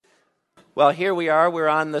Well, here we are. We're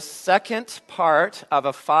on the second part of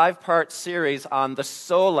a 5-part series on the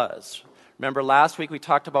solas. Remember, last week we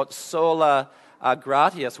talked about sola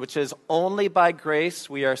gratias, which is only by grace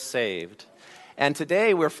we are saved. And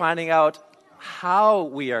today we're finding out how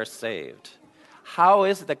we are saved. How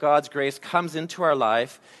is it that God's grace comes into our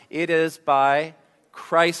life? It is by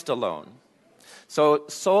Christ alone. So,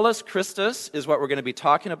 solus Christus is what we're going to be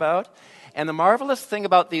talking about. And the marvelous thing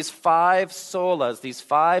about these 5 solas, these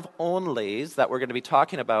 5 onlys that we're going to be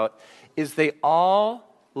talking about, is they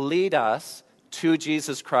all lead us to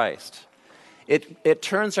Jesus Christ. It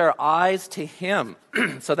turns our eyes to Him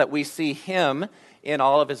so that we see Him in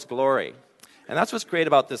all of His glory. And that's what's great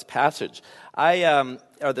about this passage,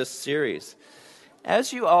 or this series.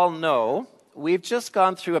 As you all know, we've just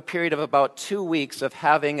gone through a period of about 2 weeks of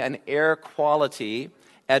having an air quality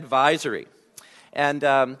advisory. And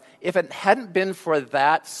if it hadn't been for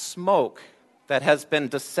that smoke that has been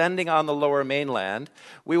descending on the lower mainland,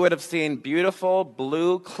 we would have seen beautiful,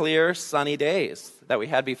 blue, clear, sunny days that we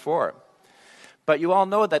had before. But you all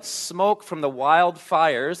know that smoke from the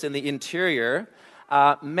wildfires in the interior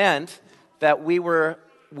meant that we were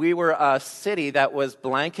a city that was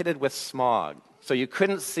blanketed with smog. So you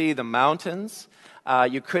couldn't see the mountains,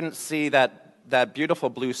 you couldn't see that beautiful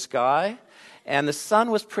blue sky, and the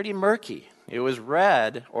sun was pretty murky. It was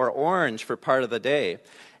red or orange for part of the day.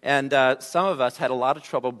 And some of us had a lot of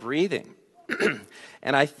trouble breathing.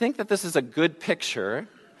 And I think that this is a good picture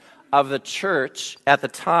of the church at the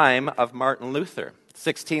time of Martin Luther,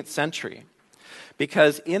 16th century.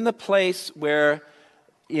 Because in the place where,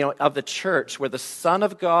 of the church, where the Son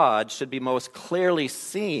of God should be most clearly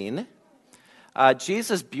seen,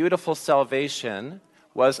 Jesus' beautiful salvation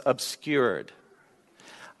was obscured.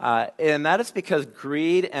 And that is because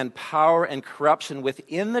greed and power and corruption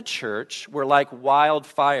within the church were like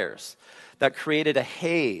wildfires that created a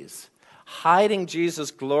haze, hiding Jesus'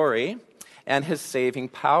 glory and His saving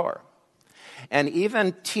power. And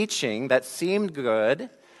even teaching that seemed good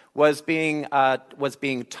was being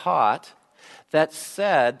taught that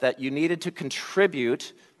said that you needed to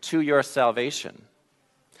contribute to your salvation.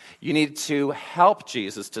 You needed to help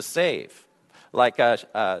Jesus to save, like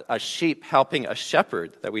a sheep helping a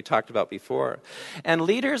shepherd that we talked about before. And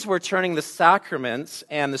leaders were turning the sacraments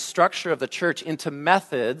and the structure of the church into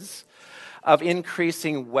methods of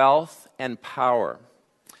increasing wealth and power.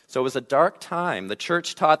 So it was a dark time. The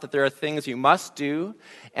church taught that there are things you must do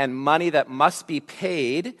and money that must be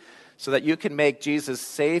paid so that you can make Jesus'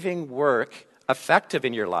 saving work effective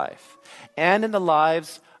in your life and in the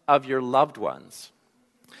lives of your loved ones.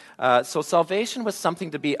 So salvation was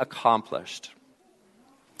something to be accomplished.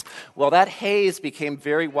 Well, that haze became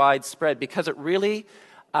very widespread because it really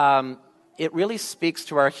speaks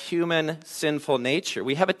to our human sinful nature.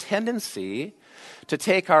 We have a tendency to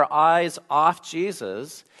take our eyes off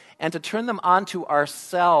Jesus and to turn them onto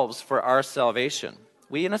ourselves for our salvation.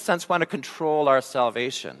 We, in a sense, want to control our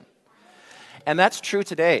salvation. And that's true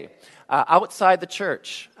today. Outside the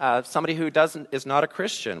church, somebody who is not a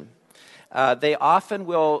Christian, they often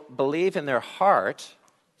will believe in their heart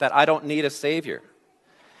that I don't need a Savior.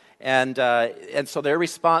 And so their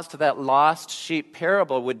response to that lost sheep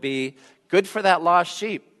parable would be, good for that lost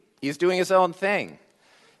sheep. He's doing his own thing.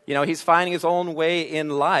 He's finding his own way in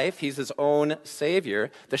life. He's his own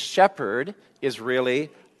Savior. The shepherd is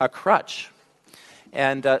really a crutch.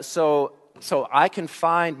 And so I can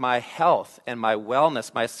find my health and my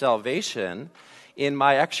wellness, my salvation, in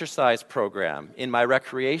my exercise program, in my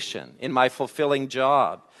recreation, in my fulfilling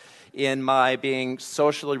job, in my being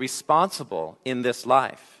socially responsible in this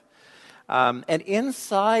life. And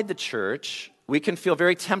inside the church, we can feel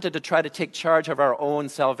very tempted to try to take charge of our own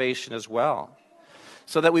salvation as well,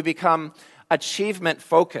 so that we become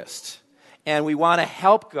achievement-focused, and we want to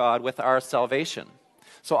help God with our salvation.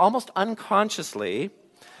 So almost unconsciously,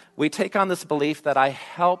 we take on this belief that I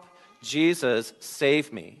help Jesus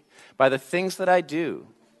save me by the things that I do,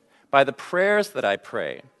 by the prayers that I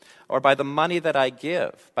pray, or by the money that I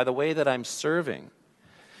give, by the way that I'm serving.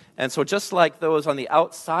 And so just like those on the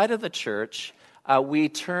outside of the church, we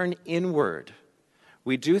turn inward.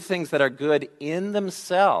 We do things that are good in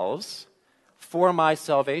themselves for my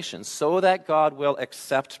salvation, so that God will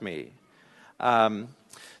accept me,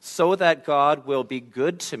 so that God will be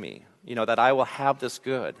good to me, that I will have this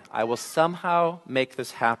good. I will somehow make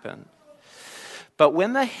this happen. But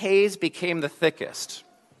when the haze became the thickest,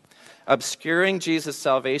 obscuring Jesus'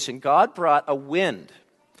 salvation, God brought a wind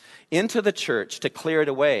into the church to clear it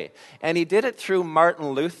away. And He did it through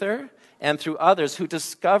Martin Luther and through others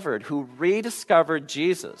who rediscovered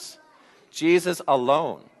Jesus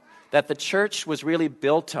alone, that the church was really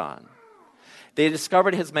built on. They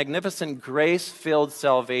discovered his magnificent grace-filled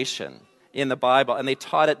salvation in the Bible, and they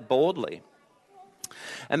taught it boldly.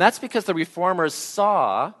 And that's because the Reformers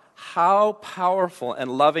saw how powerful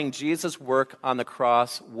and loving Jesus' work on the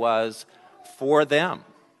cross was for them.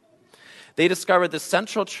 They discovered the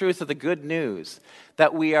central truth of the good news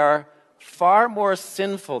that we are far more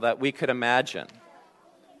sinful than we could imagine,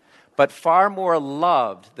 but far more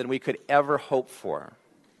loved than we could ever hope for.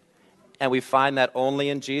 And we find that only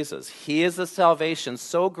in Jesus. He is the salvation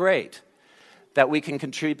so great that we can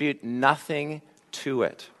contribute nothing to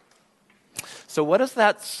it. So what does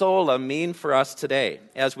that sola mean for us today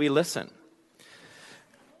as we listen?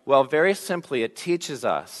 Well, very simply, it teaches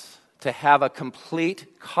us to have a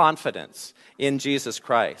complete confidence in Jesus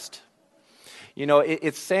Christ. You know,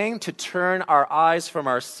 it's saying to turn our eyes from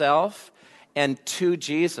ourselves and to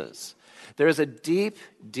Jesus. There is a deep,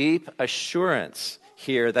 deep assurance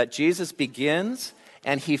here that Jesus begins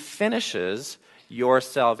and he finishes your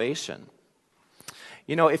salvation.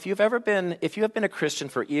 You know, if you have been a Christian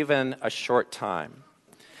for even a short time,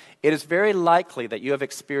 it is very likely that you have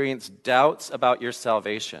experienced doubts about your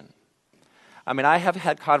salvation. I mean, I have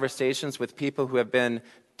had conversations with people who have been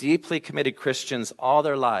deeply committed Christians all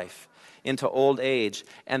their life into old age,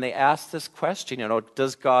 and they ask this question, you know,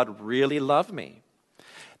 does God really love me?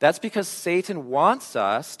 That's because Satan wants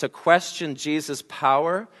us to question Jesus'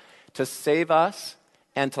 power to save us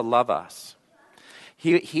and to love us.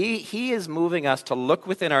 He is moving us to look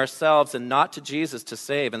within ourselves and not to Jesus to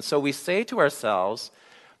save. And so we say to ourselves,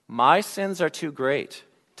 my sins are too great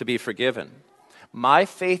to be forgiven. My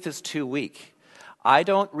faith is too weak. I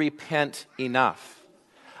don't repent enough.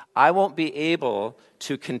 I won't be able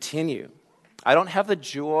to continue. I don't have the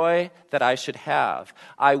joy that I should have.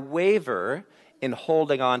 I waver in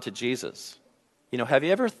holding on to Jesus. You know, have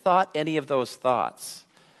you ever thought any of those thoughts?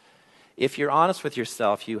 If you're honest with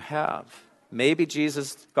yourself, you have. Maybe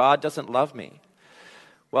God doesn't love me.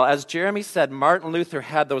 Well, as Jeremy said, Martin Luther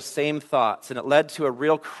had those same thoughts, and it led to a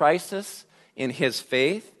real crisis in his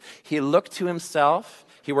faith. He looked to himself.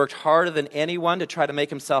 He worked harder than anyone to try to make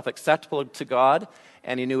himself acceptable to God,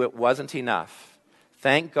 and he knew it wasn't enough.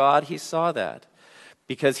 Thank God he saw that,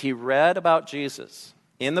 because he read about Jesus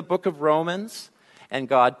in the book of Romans, and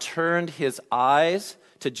God turned his eyes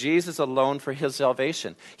to Jesus alone for his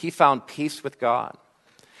salvation. He found peace with God.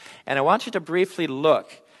 And I want you to briefly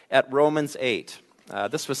look at Romans 8.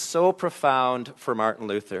 This was so profound for Martin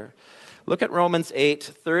Luther. Look at Romans 8,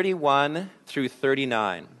 31 through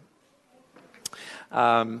 39.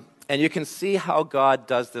 And you can see how God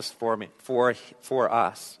does this for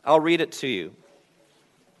us. I'll read it to you.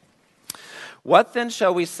 What then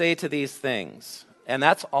shall we say to these things? And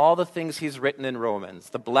that's all the things he's written in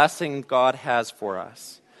Romans, the blessing God has for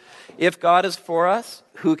us. If God is for us,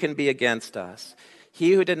 who can be against us?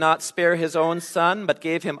 He who did not spare his own son, but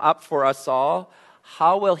gave him up for us all,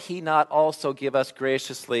 how will he not also give us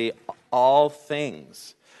graciously all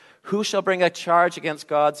things? Who shall bring a charge against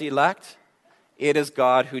God's elect? It is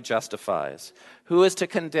God who justifies. Who is to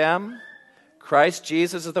condemn? Christ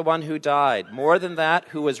Jesus is the one who died. More than that,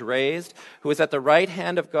 who was raised, who is at the right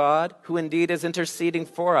hand of God, who indeed is interceding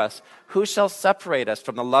for us. Who shall separate us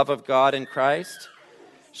from the love of God in Christ?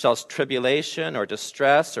 Shall tribulation or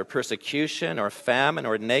distress or persecution or famine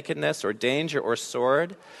or nakedness or danger or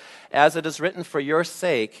sword? As it is written, for your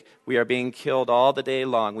sake we are being killed all the day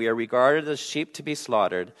long. We are regarded as sheep to be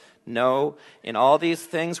slaughtered. No, in all these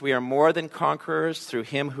things we are more than conquerors through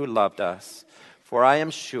him who loved us. For I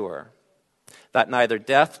am sure that neither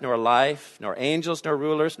death nor life, nor angels nor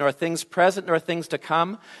rulers, nor things present nor things to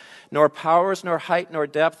come, nor powers, nor height, nor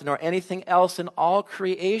depth, nor anything else in all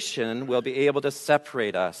creation will be able to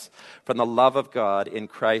separate us from the love of God in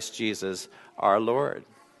Christ Jesus our Lord.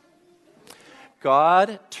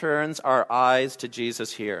 God turns our eyes to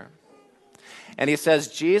Jesus here. And he says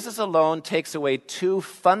Jesus alone takes away two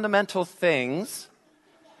fundamental things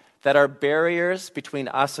that are barriers between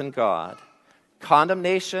us and God: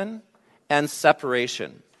 condemnation and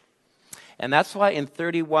separation. And that's why in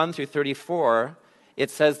 31 through 34, it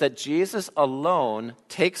says that Jesus alone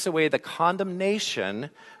takes away the condemnation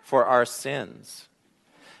for our sins.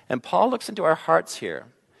 And Paul looks into our hearts here.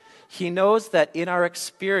 He knows that in our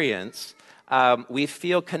experience, we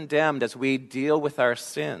feel condemned as we deal with our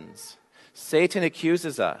sins. Satan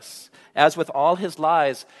accuses us. As with all his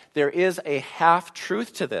lies, there is a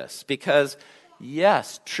half-truth to this, because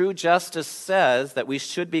yes, true justice says that we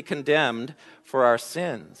should be condemned for our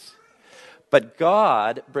sins. But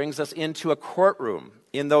God brings us into a courtroom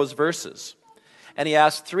in those verses, and he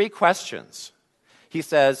asks three questions. He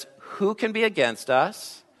says, who can be against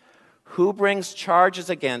us? Who brings charges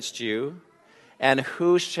against you? And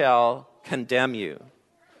who shall condemn you?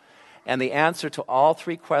 And the answer to all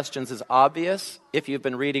three questions is obvious if you've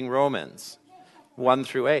been reading Romans 1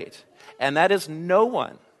 through 8. And that is no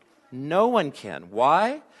one. No one can.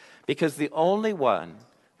 Why? Because the only one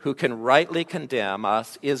who can rightly condemn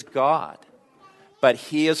us is God. But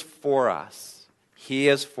he is for us. He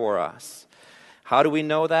is for us. How do we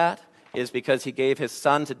know that? It is because he gave his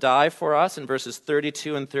son to die for us in verses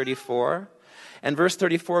 32 and 34. And verse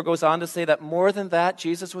 34 goes on to say that more than that,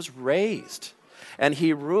 Jesus was raised. And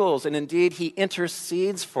he rules, and indeed he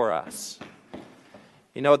intercedes for us.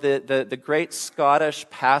 You know, the great Scottish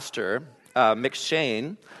pastor,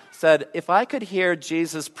 McShane, said, if I could hear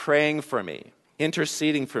Jesus praying for me,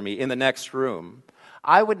 interceding for me in the next room,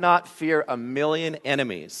 I would not fear a million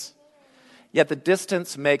enemies. Yet the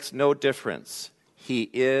distance makes no difference. He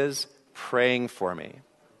is praying for me.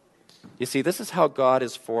 You see, this is how God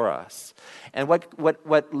is for us. And what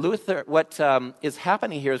is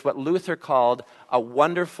happening here is what Luther called a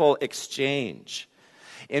wonderful exchange,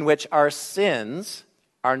 in which our sins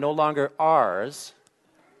are no longer ours,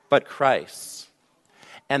 but Christ's.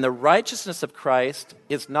 And the righteousness of Christ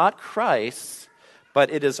is not Christ's,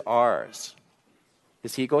 but it is ours.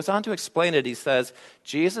 As he goes on to explain it, he says,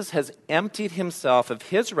 Jesus has emptied himself of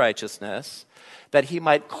his righteousness that he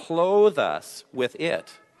might clothe us with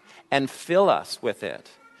it and fill us with it.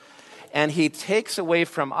 And he takes away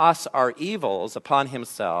from us our evils upon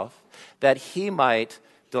himself that he might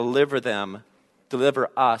deliver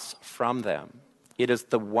us from them. It is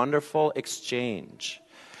the wonderful exchange.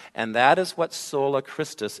 And that is what Sola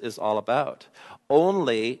Christus is all about.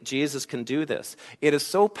 Only Jesus can do this. It is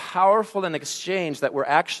so powerful an exchange that we're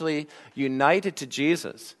actually united to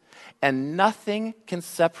Jesus. And nothing can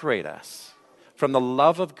separate us from the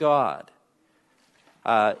love of God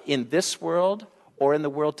in this world or in the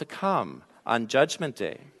world to come on Judgment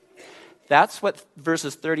Day. That's what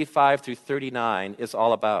verses 35 through 39 is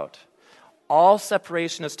all about. All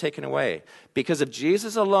separation is taken away. Because of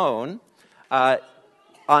Jesus alone,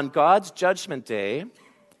 on God's Judgment Day,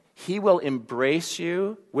 he will embrace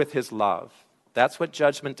you with his love. That's what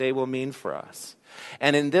Judgment Day will mean for us.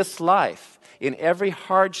 And in this life, in every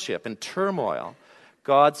hardship and turmoil,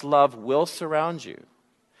 God's love will surround you.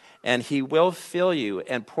 And he will fill you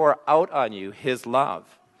and pour out on you his love.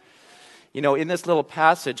 You know, in this little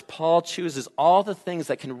passage, Paul chooses all the things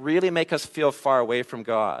that can really make us feel far away from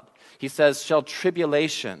God. He says, shall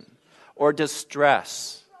tribulation or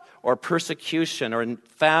distress or persecution or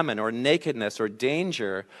famine or nakedness or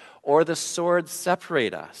danger or the sword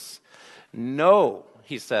separate us? No,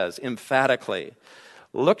 he says emphatically.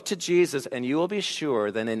 Look to Jesus and you will be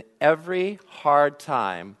sure that in every hard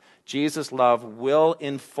time, Jesus' love will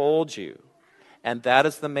enfold you. And that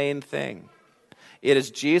is the main thing. It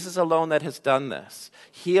is Jesus alone that has done this.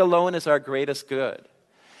 He alone is our greatest good.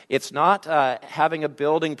 It's not having a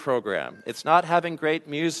building program. It's not having great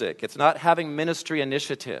music. It's not having ministry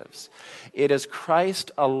initiatives. It is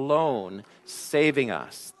Christ alone saving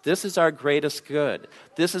us. This is our greatest good.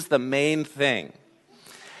 This is the main thing.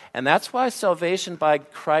 And that's why salvation by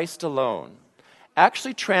Christ alone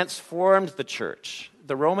actually transformed the church,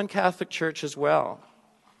 the Roman Catholic Church as well.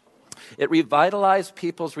 It revitalized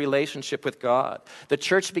people's relationship with God. The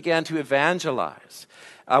church began to evangelize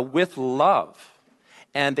with love.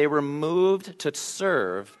 And they were moved to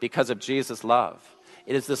serve because of Jesus' love.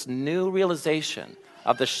 It is this new realization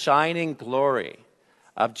of the shining glory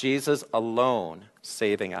of Jesus alone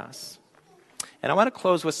saving us. And I want to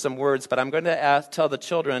close with some words, but I'm going to tell the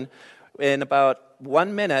children in about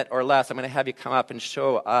 1 minute or less, I'm going to have you come up and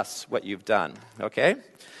show us what you've done, okay?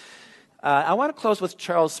 I want to close with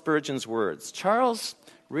Charles Spurgeon's words. Charles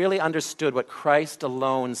really understood what Christ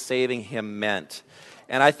alone saving him meant.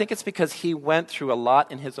 And I think it's because he went through a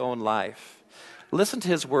lot in his own life. Listen to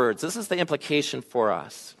his words. This is the implication for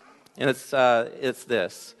us. And it's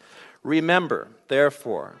this. Remember,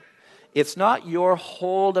 therefore, it's not your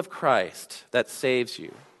hold of Christ that saves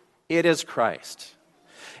you. It is Christ.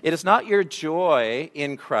 It is not your joy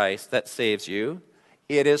in Christ that saves you.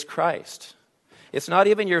 It is Christ. It's not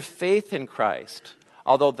even your faith in Christ,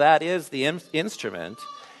 although that is the instrument.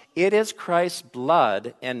 It is Christ's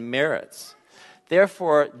blood and merits.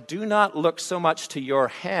 Therefore, do not look so much to your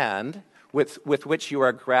hand with which you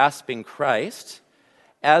are grasping Christ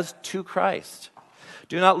as to Christ.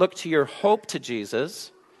 Do not look to your hope to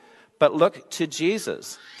Jesus, but look to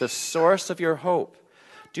Jesus, the source of your hope.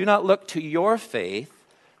 Do not look to your faith,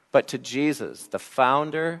 but to Jesus, the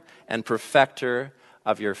founder and perfecter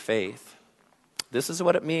of your faith. This is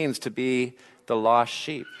what it means to be the lost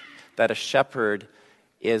sheep that a shepherd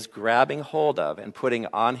is grabbing hold of and putting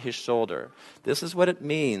on his shoulder. This is what it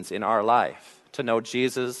means in our life to know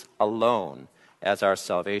Jesus alone as our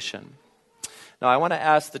salvation. Now, I want to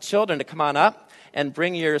ask the children to come on up and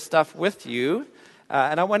bring your stuff with you.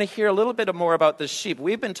 And I want to hear a little bit more about the sheep.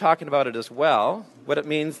 We've been talking about it as well, what it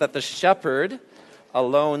means that the shepherd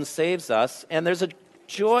alone saves us. And there's a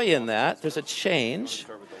joy in that. There's a change.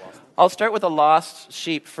 I'll start with a lost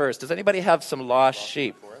sheep first. Does anybody have some lost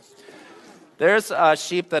sheep? There's a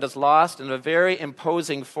sheep that is lost in a very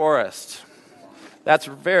imposing forest. That's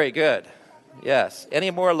very good. Yes.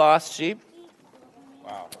 Any more lost sheep?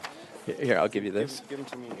 Wow. Here, I'll give you this. Give them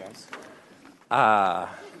to me, guys.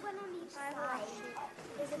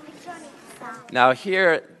 Now,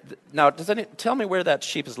 tell me where that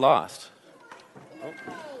sheep is lost?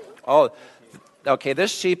 Oh, okay,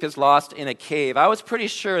 this sheep is lost in a cave. I was pretty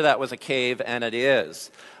sure that was a cave, and it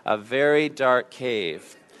is. A very dark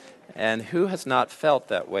cave. And who has not felt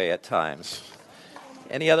that way at times?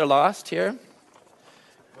 Any other lost here?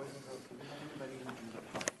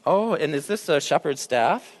 Oh, and is this a shepherd's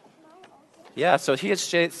staff? Yeah, so he is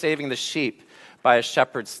saving the sheep by a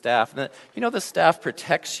shepherd's staff. And the staff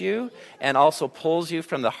protects you and also pulls you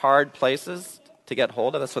from the hard places to get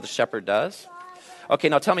hold of. That's what the shepherd does. Okay,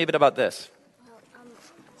 now tell me a bit about this.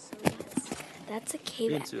 That's a cave.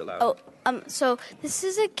 Being too loud. So this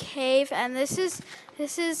is a cave, and this is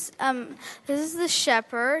the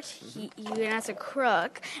shepherd. He has a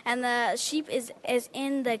crook, and the sheep is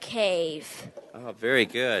in the cave. Oh, very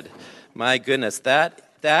good. My goodness,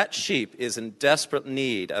 that sheep is in desperate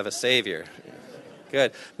need of a savior.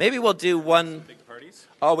 Good. Maybe we'll do one. Big parties?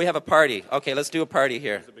 Oh, we have a party. Okay, let's do a party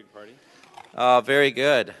here. It's a big party. Oh, very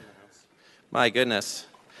good. My goodness.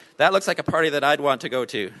 That looks like a party that I'd want to go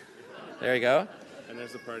to. There you go. And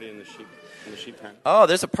there's a party in the sheep pen. Oh,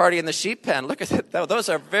 there's a party in the sheep pen. Look at it. Those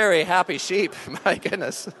are very happy sheep. My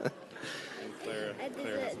goodness. And Claire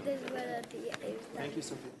Thank you,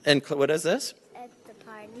 Sophie. And what is this? The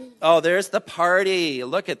party. Oh, there's the party.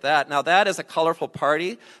 Look at that. Now, that is a colorful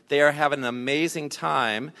party. They are having an amazing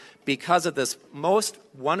time because of this most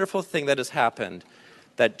wonderful thing that has happened,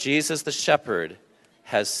 that Jesus the shepherd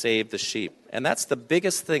has saved the sheep. And that's the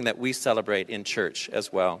biggest thing that we celebrate in church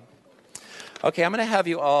as well. Okay, I'm going to have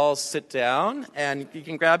you all sit down, and you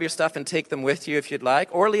can grab your stuff and take them with you if you'd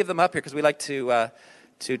like, or leave them up here because we like to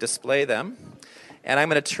display them. And I'm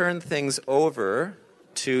going to turn things over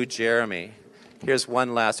to Jeremy. Here's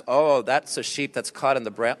one last. Oh, that's a sheep that's caught in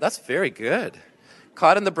the brambles. That's very good.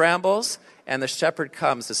 Caught in the brambles, and the shepherd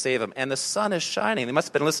comes to save him. And the sun is shining. They must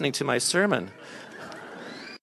have been listening to my sermon.